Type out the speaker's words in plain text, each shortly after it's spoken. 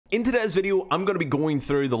In today's video, I'm going to be going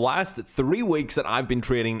through the last 3 weeks that I've been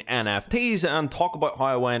trading NFTs and talk about how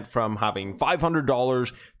I went from having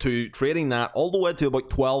 $500 to trading that all the way to about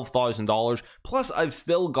 $12,000. Plus, I've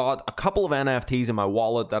still got a couple of NFTs in my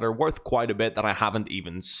wallet that are worth quite a bit that I haven't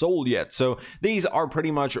even sold yet. So these are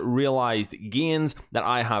pretty much realized gains that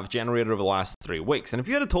I have generated over the last 3 weeks. And if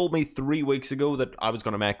you had told me 3 weeks ago that I was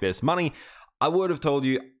going to make this money, I would have told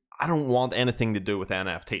you I don't want anything to do with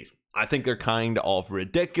NFTs. I think they're kind of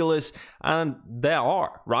ridiculous, and they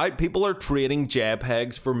are, right? People are trading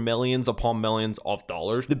JPEGs for millions upon millions of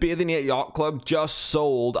dollars. The Bathing Ape Yacht Club just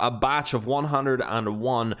sold a batch of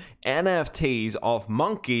 101 NFTs of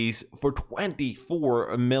monkeys for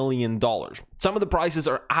 $24 million. Some of the prices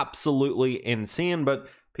are absolutely insane, but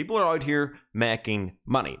people are out here making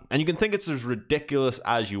money. And you can think it's as ridiculous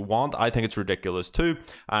as you want. I think it's ridiculous too.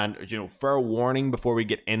 And, fair warning before we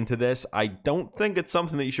get into this, I don't think it's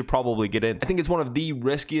something that you should probably get in. I think it's one of the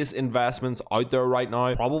riskiest investments out there right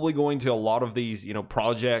now. Probably going to a lot of these,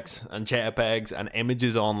 projects and JPEGs and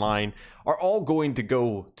images online are all going to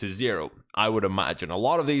go to zero, I would imagine. A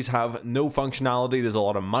lot of these have no functionality. There's a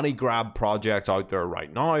lot of money grab projects out there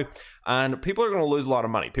right now, and people are going to lose a lot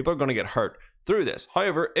of money. People are going to get hurt through this.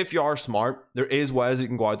 However, if you are smart, there is ways you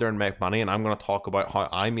can go out there and make money, and I'm going to talk about how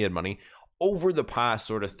I made money over the past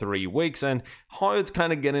sort of 3 weeks and how it's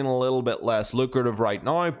kind of getting a little bit less lucrative right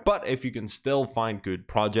now. But if you can still find good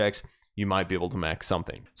projects, you might be able to make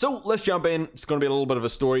something. So let's jump in. It's going to be a little bit of a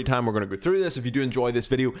story time. We're going to go through this. If you do enjoy this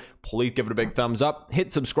video, please give it a big thumbs up.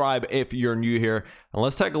 Hit subscribe if you're new here. And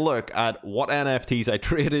let's take a look at what NFTs I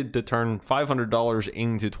traded to turn $500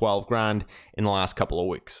 into 12 grand in the last couple of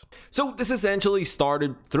weeks. So this essentially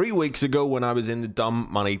started 3 weeks ago when I was in the Dumb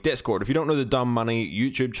Money Discord. If you don't know the Dumb Money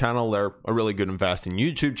YouTube channel, they're a really good investing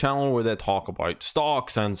YouTube channel where they talk about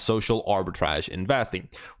stocks and social arbitrage investing.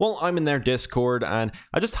 Well, I'm in their Discord, and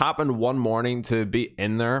I just happened one morning to be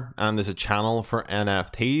in there, and there's a channel for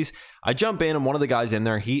NFTs. I jump in, and one of the guys in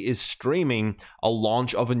there, he is streaming a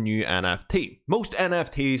launch of a new NFT. Most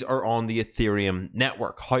NFTs are on the Ethereum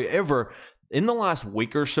network. However, in the last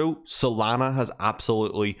week or so, Solana has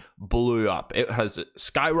absolutely blew up. It has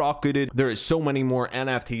skyrocketed. There is so many more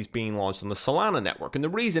NFTs being launched on the Solana network. And the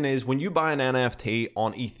reason is when you buy an NFT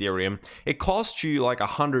on Ethereum, it costs you like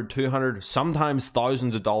 100, 200, sometimes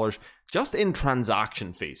thousands of dollars just in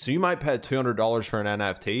transaction fees. So you might pay $200 for an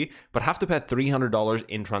NFT, but have to pay $300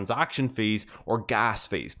 in transaction fees or gas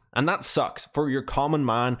fees. And that sucks. For your common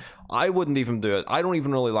man, I wouldn't even do it. I don't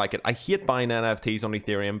even really like it. I hate buying NFTs on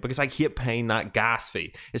Ethereum because I hate paying that gas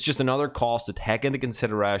fee. It's just another cost to take into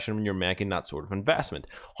consideration when you're making that sort of investment.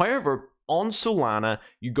 However, on Solana,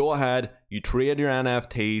 you go ahead, you trade your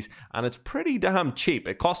NFTs, and it's pretty damn cheap.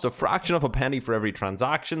 It costs a fraction of a penny for every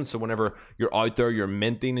transaction. So whenever you're out there, you're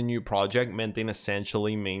minting a new project. Minting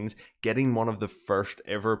essentially means getting one of the first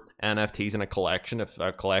ever NFTs in a collection. If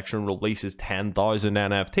a collection releases 10,000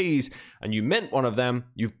 NFTs and you mint one of them,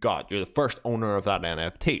 you're the first owner of that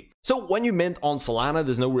NFT. So when you mint on Solana,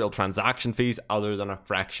 there's no real transaction fees other than a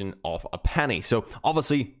fraction of a penny. So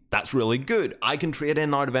obviously that's really good. I can trade in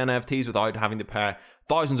and out of NFTs without having to pay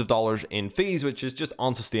thousands of dollars in fees, which is just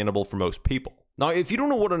unsustainable for most people. Now, if you don't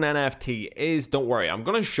know what an NFT is, don't worry. I'm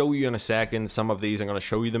going to show you in a second some of these. I'm going to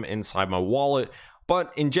show you them inside my wallet.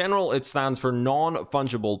 But in general, it stands for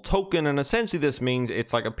non-fungible token, and essentially this means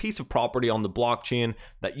it's like a piece of property on the blockchain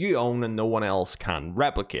that you own and no one else can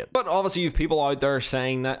replicate. But obviously you have people out there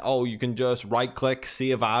saying that, oh, you can just right-click,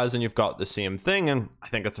 save as, and you've got the same thing, and I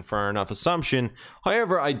think it's a fair enough assumption.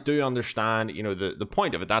 However, I do understand, the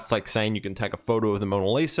point of it. That's like saying you can take a photo of the Mona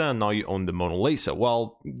Lisa and now you own the Mona Lisa.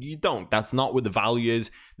 Well, you don't. That's not what the value is.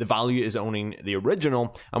 The value is owning the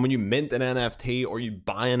original, and when you mint an NFT or you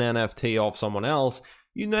buy an NFT off someone else,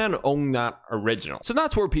 you then own that original. So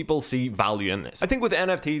that's where people see value in this. I think with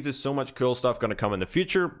NFTs, there's so much cool stuff going to come in the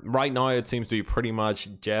future. Right now, it seems to be pretty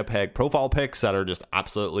much JPEG profile pics that are just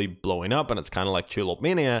absolutely blowing up, and it's kind of like Tulip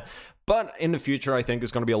Mania. But in the future, I think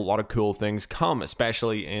there's going to be a lot of cool things come,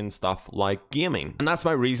 especially in stuff like gaming. And that's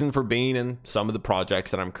my reason for being in some of the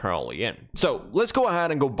projects that I'm currently in. So let's go ahead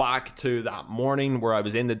and go back to that morning where I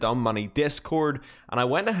was in the Dumb Money Discord, and I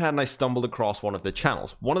went ahead and I stumbled across one of the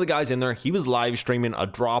channels. One of the guys in there, he was live streaming a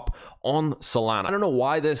drop on Solana. I don't know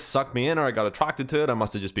why this sucked me in or I got attracted to it. I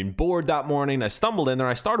must have just been bored that morning. I stumbled in there,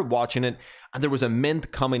 I started watching it, and there was a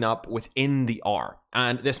mint coming up within the hour.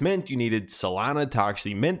 And this mint, you needed Solana to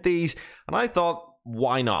actually mint these. And I thought,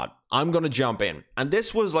 why not? I'm going to jump in. And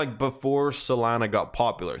this was like before Solana got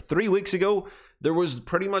popular. 3 weeks ago, there was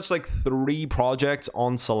pretty much like 3 projects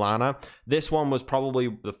on Solana. This one was probably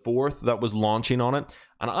the 4th that was launching on it.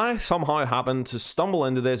 And I somehow happened to stumble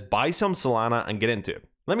into this, buy some Solana and get into it.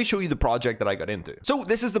 Let me show you the project that I got into. So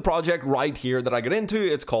this is the project right here that I got into.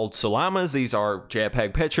 It's called Llamas. These are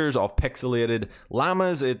JPEG pictures of pixelated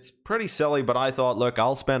llamas. It's pretty silly, but I thought, look,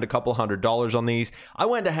 I'll spend a couple $100 on these. I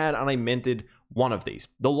went ahead and I minted one of these.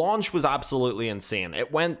 The launch was absolutely insane.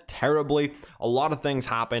 It went terribly. A lot of things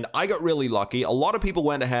happened. I got really lucky. A lot of people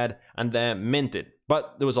went ahead and then minted,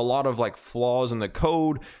 but there was a lot of like flaws in the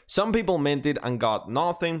code. Some people minted and got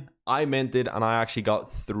nothing. I minted and I actually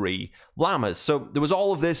got 3 llamas. So there was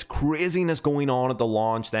all of this craziness going on at the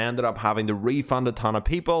launch. They ended up having to refund a ton of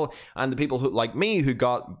people, and the people who, like me, who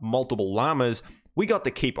got multiple llamas, we got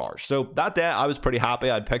to keep ours. So that day I was pretty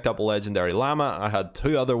happy. I'd picked up a legendary llama. I had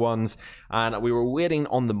 2 other ones, and we were waiting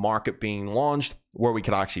on the market being launched where we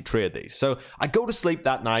could actually trade these. So I go to sleep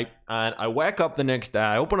that night and I wake up the next day.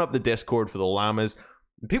 I open up the Discord for the llamas.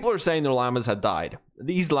 People are saying their llamas had died.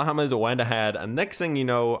 These llamas went ahead, and next thing you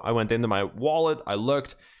know, I went into my wallet, I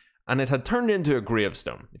looked, and it had turned into a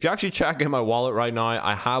gravestone. If you actually check in my wallet right now,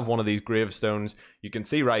 I have one of these gravestones. You can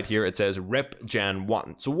see right here, it says RIP Gen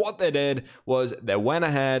 1. So what they did was they went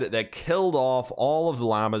ahead, they killed off all of the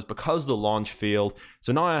llamas because the launch failed.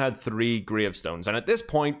 So now I had 3 gravestones. And at this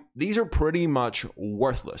point, these are pretty much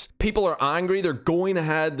worthless. People are angry, they're going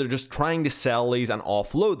ahead, they're just trying to sell these and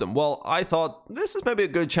offload them. Well, I thought this is maybe a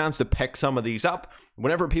good chance to pick some of these up.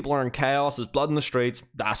 Whenever people are in chaos, there's blood in the streets,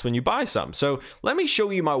 that's when you buy some. So let me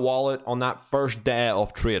show you my wallet on that first day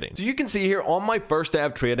of trading. So you can see here on my first day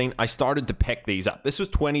of trading, I started to pick these up. This was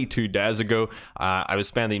 22 days ago. I was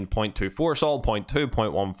spending 0.24 sol, 0.2,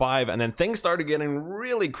 0.15, and then things started getting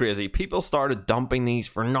really crazy. People started dumping these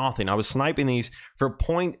for nothing. I was sniping these for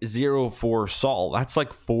 0.04 sol. That's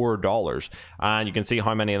like $4. And you can see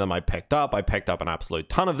how many of them I picked up. I picked up an absolute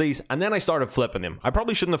ton of these, and then I started flipping them. I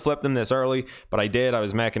probably shouldn't have flipped them this early, but I did. I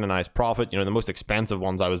was making a nice profit. You know, the most expensive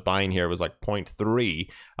ones I was buying here was like 0.3.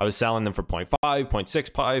 I was selling them for 0.5,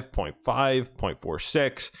 0.65, 0.5,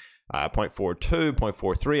 0.46. 0.42,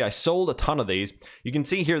 0.43. I sold a ton of these. You can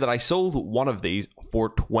see here that I sold one of these for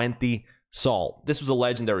 20 sol. This was a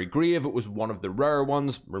legendary grave. It was one of the rare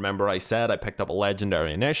ones. Remember I said I picked up a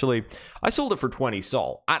legendary initially. I sold it for 20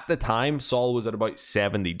 sol. At the time, sol was at about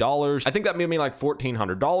 $70. I think that made me like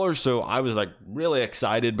 $1,400. So I was like really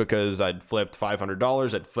excited because I'd flipped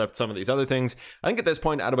 $500. I'd flipped some of these other things. I think at this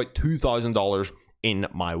point I had about $2,000 in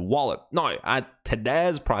my wallet. Now, at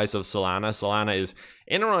today's price of Solana is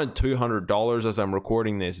in around $200 as I'm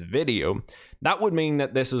recording this video. That would mean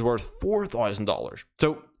that this is worth $4,000.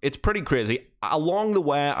 So it's pretty crazy. Along the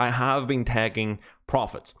way, I have been taking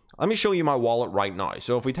profits. Let me show you my wallet right now.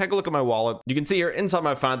 So if we take a look at my wallet, you can see here inside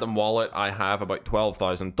my Phantom wallet, I have about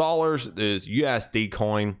 $12,000. There's USD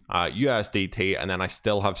coin, USDT, and then I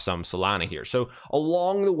still have some Solana here. So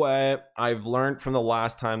along the way, I've learned from the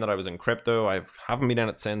last time that I was in crypto. I haven't been in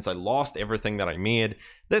it since. I lost everything that I made.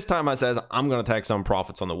 This time I says I'm going to take some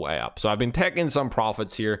profits on the way up. So I've been taking some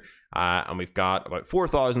profits here. And we've got about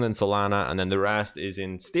 4,000 in Solana, and then the rest is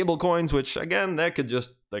in stable coins, which again, they could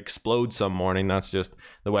just explode some morning. That's just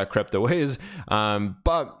the way crypto is.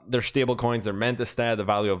 But they're stable coins. They're meant to stay at the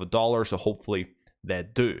value of $1. So hopefully they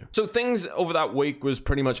do. So things over that week was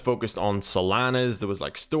pretty much focused on Solanas. There was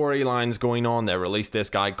like storylines going on. They released this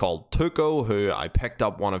guy called Tuco, who I picked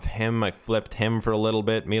up one of him. I flipped him for a little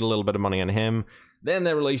bit, made a little bit of money on him. Then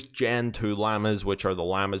they released Gen 2 llamas, which are the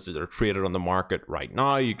llamas that are traded on the market right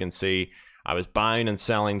now. You can see I was buying and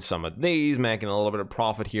selling some of these, making a little bit of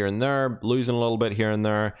profit here and there, losing a little bit here and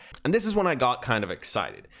there. And this is when I got kind of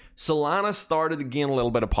excited. Solana started to gain a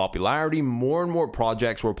little bit of popularity. More and more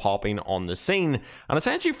projects were popping on the scene. And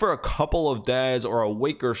essentially for a couple of days or a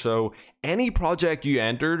week or so, any project you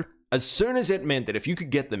entered, as soon as it minted, if you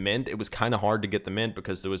could get the mint, it was kind of hard to get the mint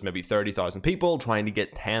because there was maybe 30,000 people trying to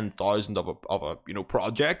get 10,000 of a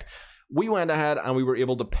project. We went ahead and we were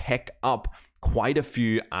able to pick up quite a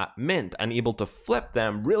few at mint and able to flip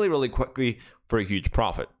them really, really quickly for a huge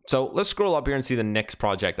profit. So let's scroll up here and see the next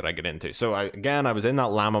project that I get into. So again, I was in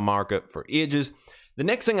that llama market for ages. The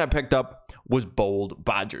next thing I picked up was Bold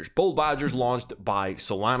Badgers. Bold Badgers launched by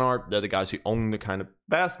Solana. They're the guys who own the kind of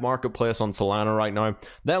best marketplace on Solana right now.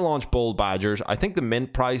 They launched Bold Badgers. I think the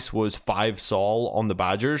mint price was 5 sol on the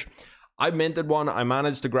Badgers. I minted one, I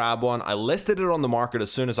managed to grab one, I listed it on the market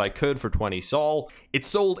as soon as I could for 20 sol. It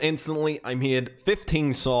sold instantly. I made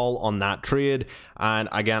 15 sol on that trade. And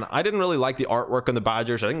again, I didn't really like the artwork on the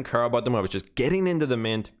Badgers. I didn't care about them. I was just getting into the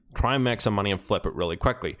mint, try and make some money and flip it really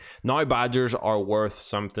quickly. Now Badgers are worth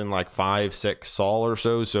something like 5-6 sol or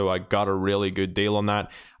so. So I got a really good deal on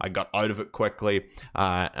that. I got out of it quickly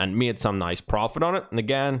and made some nice profit on it. And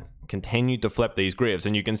again, continued to flip these graves.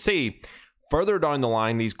 And you can see Further down the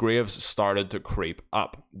line, these graves started to creep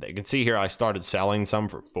up. You can see here I started selling some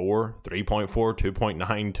for 4, 3.4,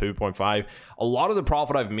 2.9, 2.5. A lot of the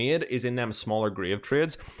profit I've made is in them smaller grave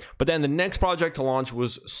trades. But then the next project to launch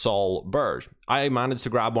was Sol Burge. I managed to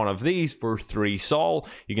grab one of these for 3 Sol.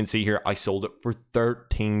 You can see here I sold it for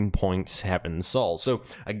 13.7 Sol. So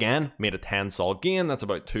again, made a 10 Sol gain. That's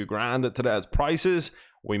about 2 grand at today's prices.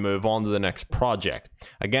 We move on to the next project.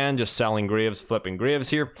 Again, just selling graves, flipping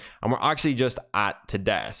graves here. And we're actually just at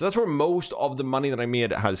today. So that's where most of the money that I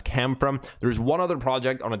made has come from. There's one other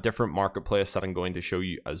project on a different marketplace that I'm going to show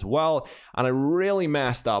you as well. And I really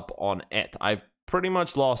messed up on it. I've pretty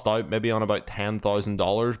much lost out maybe on about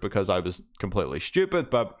 $10,000 because I was completely stupid,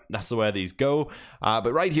 but that's the way these go.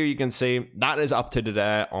 But right here you can see that is up to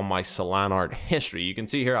today on my Solana art history. You can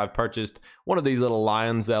see here I've purchased one of these little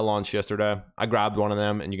lions that launched yesterday. I grabbed one of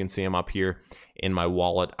them and you can see them up here in my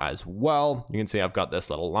wallet as well. You can see I've got this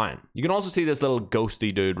little lion. You can also see this little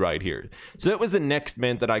ghosty dude right here. So that was the next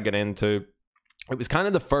mint that I got into. It was kind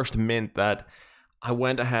of the first mint that I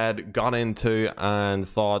went ahead, got into, and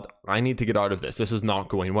thought, I need to get out of this. This is not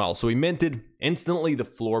going well. So we minted instantly the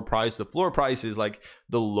floor price. The floor price is like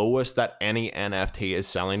the lowest that any NFT is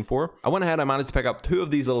selling for. I went ahead, I managed to pick up 2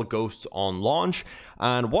 of these little ghosts on launch.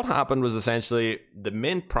 And what happened was essentially the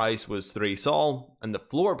mint price was 3 Sol, and the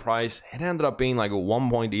floor price, it ended up being like a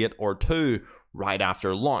 1.8 or 2 right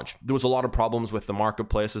after launch. There was a lot of problems with the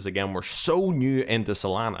marketplaces. Again, we're so new into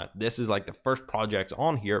Solana. This is like the first project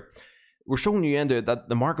on here. We're so new into it that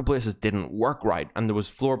the marketplaces didn't work right, and there was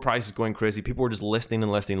floor prices going crazy. People were just listing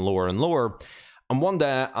and listing lower and lower. And one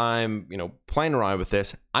day I'm, playing around with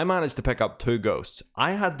this. I managed to pick up 2 ghosts.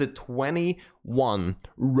 I had the 21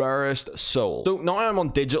 rarest Sol. So now I'm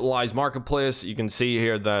on digitalized marketplace. You can see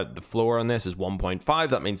here that the floor on this is 1.5.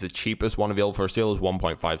 That means the cheapest one available for sale is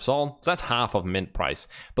 1.5 Sol. So that's half of mint price.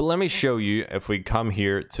 But let me show you, if we come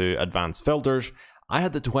here to advanced filters, I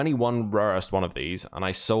had the 21 rarest one of these, and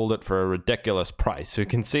I sold it for a ridiculous price. So you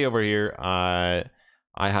can see over here, I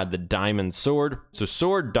had the diamond sword. So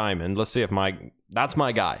sword diamond, let's see if that's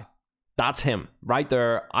my guy. That's him right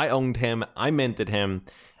there. I owned him, I minted him,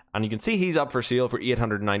 and you can see he's up for sale for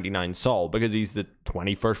 899 Sol because he's the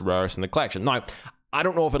 21st rarest in the collection. Now, I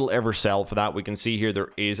don't know if it'll ever sell for that. We can see here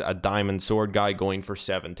there is a diamond sword guy going for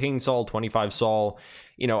 17 Sol, 25 Sol.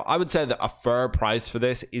 I would say that a fair price for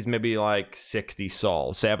this is maybe like 60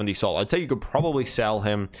 Sol, 70 Sol. I'd say you could probably sell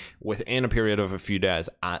him within a period of a few days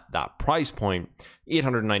at that price point.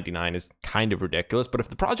 899 is kind of ridiculous, but if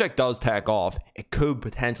the project does take off, it could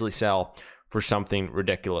potentially sell for something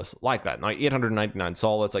ridiculous like that. Now, 899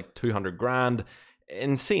 Sol, that's like 200 grand.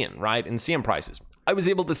 Insane, right? Insane prices. I was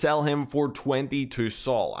able to sell him for 22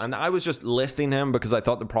 Sol, and I was just listing him because I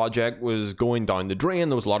thought the project was going down the drain.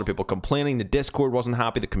 There was a lot of people complaining. The Discord wasn't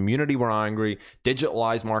happy. The community were angry.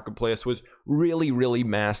 Digitalized marketplace was really, really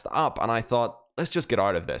messed up, and I thought, let's just get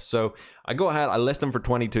out of this. So I go ahead, I list him for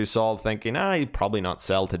 22 Sol, thinking, he'd probably not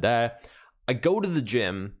sell today. I go to the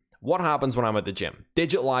gym. What happens when I'm at the gym?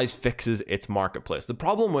 Digitalized fixes its marketplace. The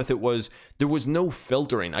problem with it was there was no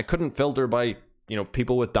filtering. I couldn't filter by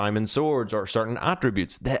people with diamond swords or certain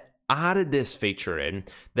attributes. They added this feature in.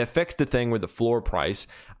 They fixed the thing with the floor price,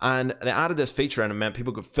 and they added this feature in and meant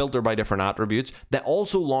people could filter by different attributes. They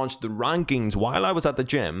also launched the rankings while I was at the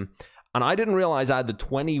gym, and I didn't realize I had the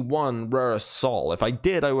 21 rarest Sol. If I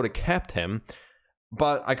did, I would have kept him.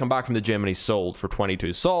 But I come back from the gym and he's sold for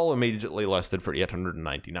 22 Sol, immediately listed for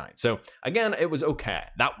 899. So again, it was okay.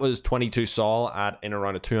 That was 22 Sol at in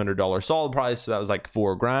around a $200 Sol price. So that was like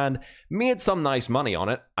 4 grand. Made some nice money on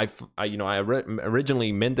it. I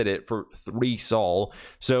originally minted it for 3 Sol.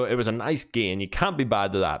 So it was a nice gain. You can't be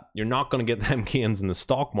bad to that. You're not going to get them gains in the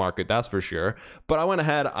stock market, that's for sure. But I went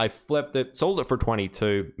ahead, I flipped it, sold it for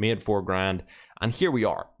 22, made 4 grand. And here we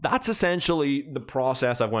are. That's essentially the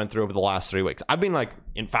process I've went through over the last 3 weeks. I've been like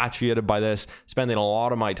infatuated by this, spending a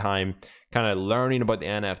lot of my time kind of learning about the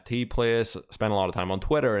NFT place, spending a lot of time on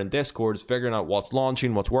Twitter and Discords, figuring out what's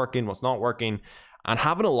launching, what's working, what's not working, and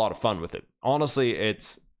having a lot of fun with it. Honestly,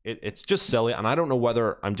 it's just silly, and I don't know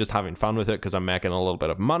whether I'm just having fun with it because I'm making a little bit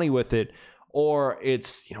of money with it, or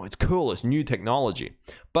it's cool, it's new technology.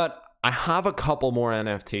 But I have a couple more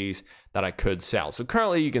NFTs that I could sell. So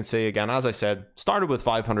currently you can see, again, as I said, started with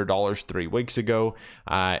 $500 3 weeks ago.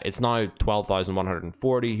 It's now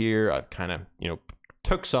 12,140 here. I kind of,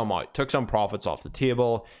 took some out, took some profits off the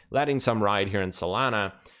table, letting some ride here in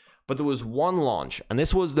Solana. but there was one launch, and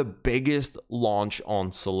this was the biggest launch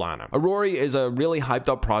on Solana. Aurori is a really hyped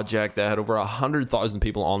up project that had over 100,000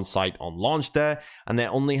 people on site on launch day, and they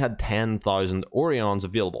only had 10,000 Orions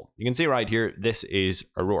available. You can see right here, this is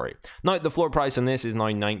Aurori. Now, the floor price on this is now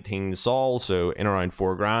 19 sol, so in around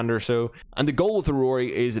 4 grand or so. And the goal with Aurori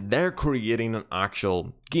is they're creating an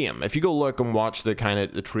actual game. If you go look and watch the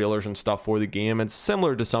the trailers and stuff for the game, it's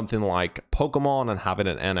similar to something like Pokemon, and having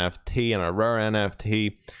an NFT and a rare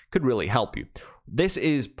NFT could really help you. This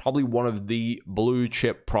is probably one of the blue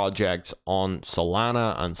chip projects on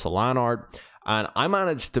Solana and Solanart, and I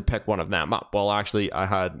managed to pick one of them up. Well, actually, I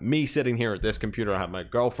had me sitting here at this computer, I had my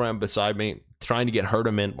girlfriend beside me trying to get her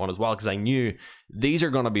to mint one as well, because I knew these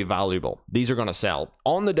are going to be valuable. These are going to sell.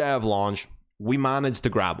 On the day of launch, we managed to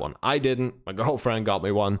grab one. I didn't. My girlfriend got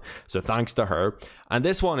me one, so thanks to her. And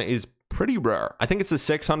this one is pretty rare. I think it's the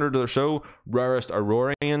 600 or so rarest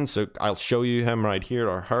Aurorian, so I'll show you him right here,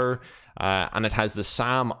 or her. And it has the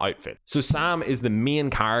Sam outfit. So Sam is the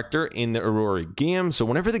main character in the Aurori game, so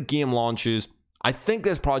whenever the game launches, I think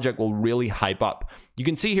this project will really hype up. You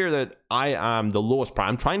can see here that I am the lowest price.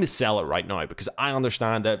 I'm trying to sell it right now because I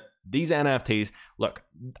understand that these NFTs, look,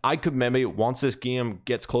 I could maybe, once this game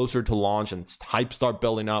gets closer to launch and hype start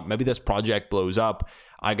building up, maybe this project blows up,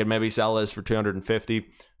 I could maybe sell this for 250,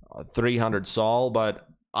 300 sol, but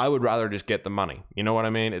I would rather just get the money. You know what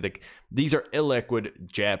I mean? These are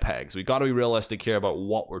illiquid JPEGs. We got to be realistic here about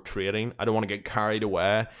what we're trading. I don't want to get carried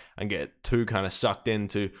away and get too kind of sucked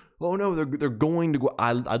into, oh no, they're going to go.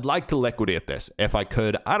 I'd like to liquidate this if I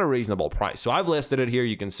could at a reasonable price. So I've listed it here.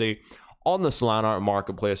 You can see on the Solana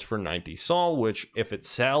marketplace for 90 sol, which if it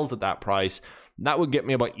sells at that price, that would get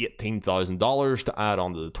me about $18,000 to add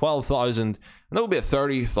on to the 12,000, and that would be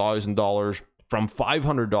 $30,000 from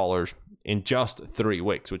 $500 in just 3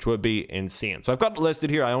 weeks, which would be insane. So I've got it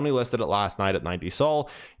listed here. I only listed it last night at 90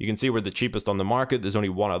 sol. You can see we're the cheapest on the market. There's only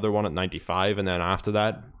one other one at 95, and then after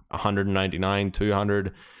that 199,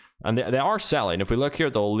 200, and they are selling. If we look here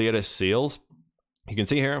at the latest sales, you can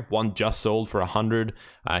see here one just sold for 100.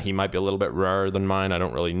 He might be a little bit rarer than mine, I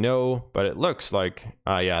don't really know, but it looks like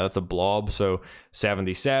yeah, that's a blob. So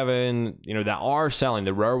 77, you know, that are selling.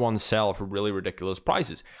 The rare ones sell for really ridiculous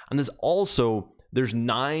prices. And there's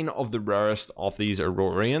 9 of the rarest of these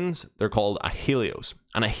Aurorians. They're called a Helios,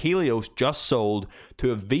 and a Helios just sold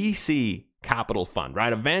to a VC capital fund,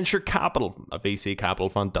 right? A VC capital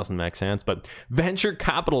fund doesn't make sense, but venture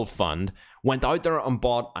capital fund went out there and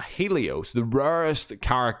bought a Helios, the rarest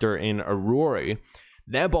character in Aurori.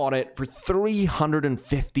 They bought it for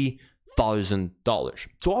 $350,000.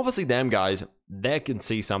 So obviously them guys, they can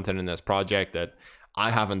see something in this project that I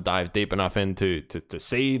haven't dived deep enough into to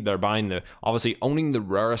see. They're buying obviously owning the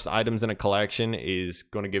rarest items in a collection is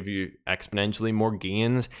going to give you exponentially more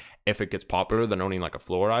gains if it gets popular than owning like a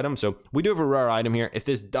floor item. So we do have a rare item here. If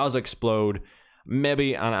this does explode,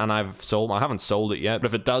 maybe, and I haven't sold it yet, but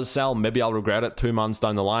if it does sell, maybe I'll regret it 2 months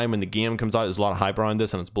down the line when the game comes out. There's a lot of hype around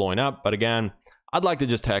this and it's blowing up. But again, I'd like to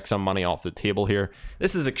just take some money off the table here.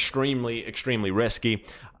 This is extremely, extremely risky.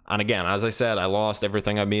 And again, as I said, I lost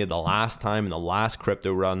everything I made the last time in the last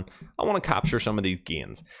crypto run. I want to capture some of these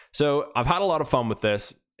gains. So I've had a lot of fun with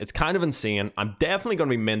this. It's kind of insane. I'm definitely going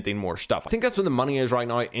to be minting more stuff. I think that's where the money is right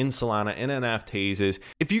now in Solana, in NFTs, is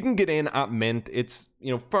if you can get in at mint, it's,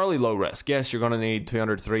 you know, fairly low risk. Yes, you're going to need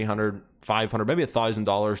 200, 300, 500, maybe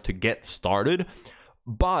 $1,000 to get started,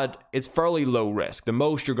 but it's fairly low risk. The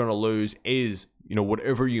most you're going to lose is, you know,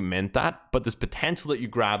 whatever you mint at, but there's potential that you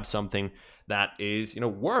grab something that is, you know,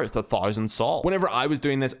 worth 1,000 sol. Whenever I was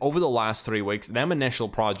doing this over the last 3 weeks, them initial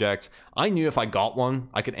projects, I knew if I got one,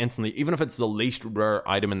 I could instantly, even if it's the least rare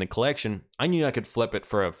item in the collection, I knew I could flip it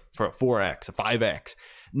for a 4x, a 5x.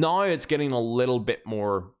 Now it's getting a little bit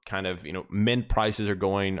more kind of, you know, mint prices are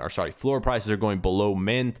going, or sorry, floor prices are going below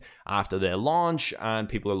mint after they launch, and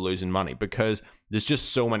people are losing money because there's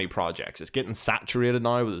just so many projects. It's getting saturated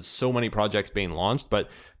now with so many projects being launched, but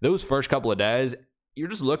those first couple of days, you're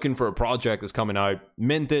just looking for a project that's coming out,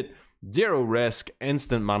 mint it, zero risk,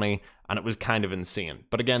 instant money, and it was kind of insane.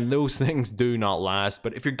 But again, those things do not last.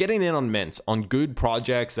 But if you're getting in on mints, on good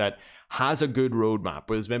projects that has a good roadmap,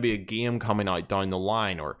 where there's maybe a game coming out down the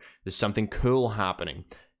line, or there's something cool happening,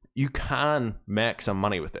 you can make some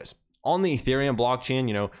money with this. On the Ethereum blockchain,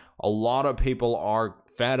 you know, a lot of people are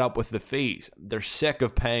fed up with the fees. They're sick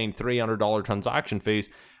of paying $300 transaction fees,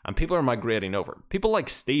 and people are migrating over. People like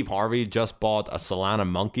Steve Harvey just bought a Solana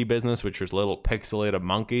monkey business, which is little pixelated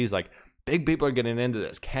monkeys. Like, big people are getting into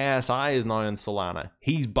this. KSI is now in Solana.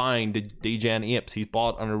 He's buying the DGen apes. He's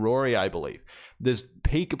bought an Aurori, I believe. There's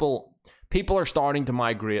people people are starting to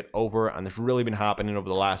migrate over, and it's really been happening over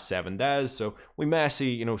the last 7 days. So we may see,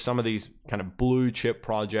 you know, some of these kind of blue chip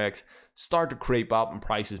projects start to creep up and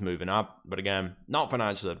prices moving up. But again, not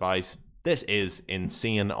financial advice. This is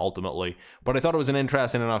insane ultimately, but I thought it was an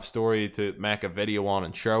interesting enough story to make a video on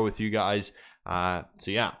and share with you guys.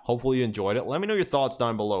 So yeah, hopefully you enjoyed it. Let me know your thoughts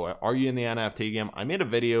down below. Are you in the NFT game? I made a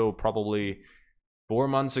video probably 4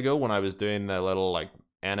 months ago when I was doing the little like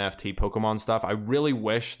NFT Pokemon stuff. I really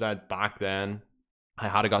wish that back then I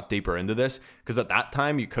had got deeper into this, because at that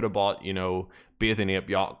time you could have bought, you know, Bathing Ape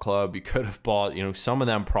Yacht Club. You could have bought, you know, some of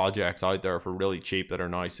them projects out there for really cheap that are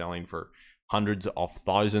now selling for hundreds of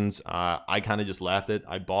thousands. I kind of just left it.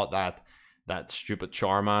 I bought that stupid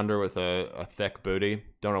Charmander with a thick booty.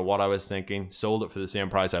 Don't know what I was thinking. Sold it for the same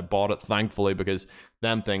price I bought it, thankfully, because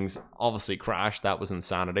them things obviously crashed. That was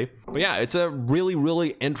insanity. But yeah, it's a really, really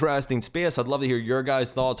interesting space. I'd love to hear your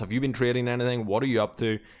guys' thoughts. Have you been trading anything? What are you up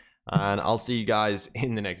to? And I'll see you guys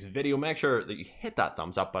in the next video. Make sure that you hit that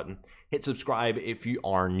thumbs up button. Hit subscribe if you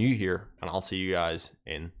are new here. And I'll see you guys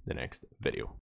in the next video.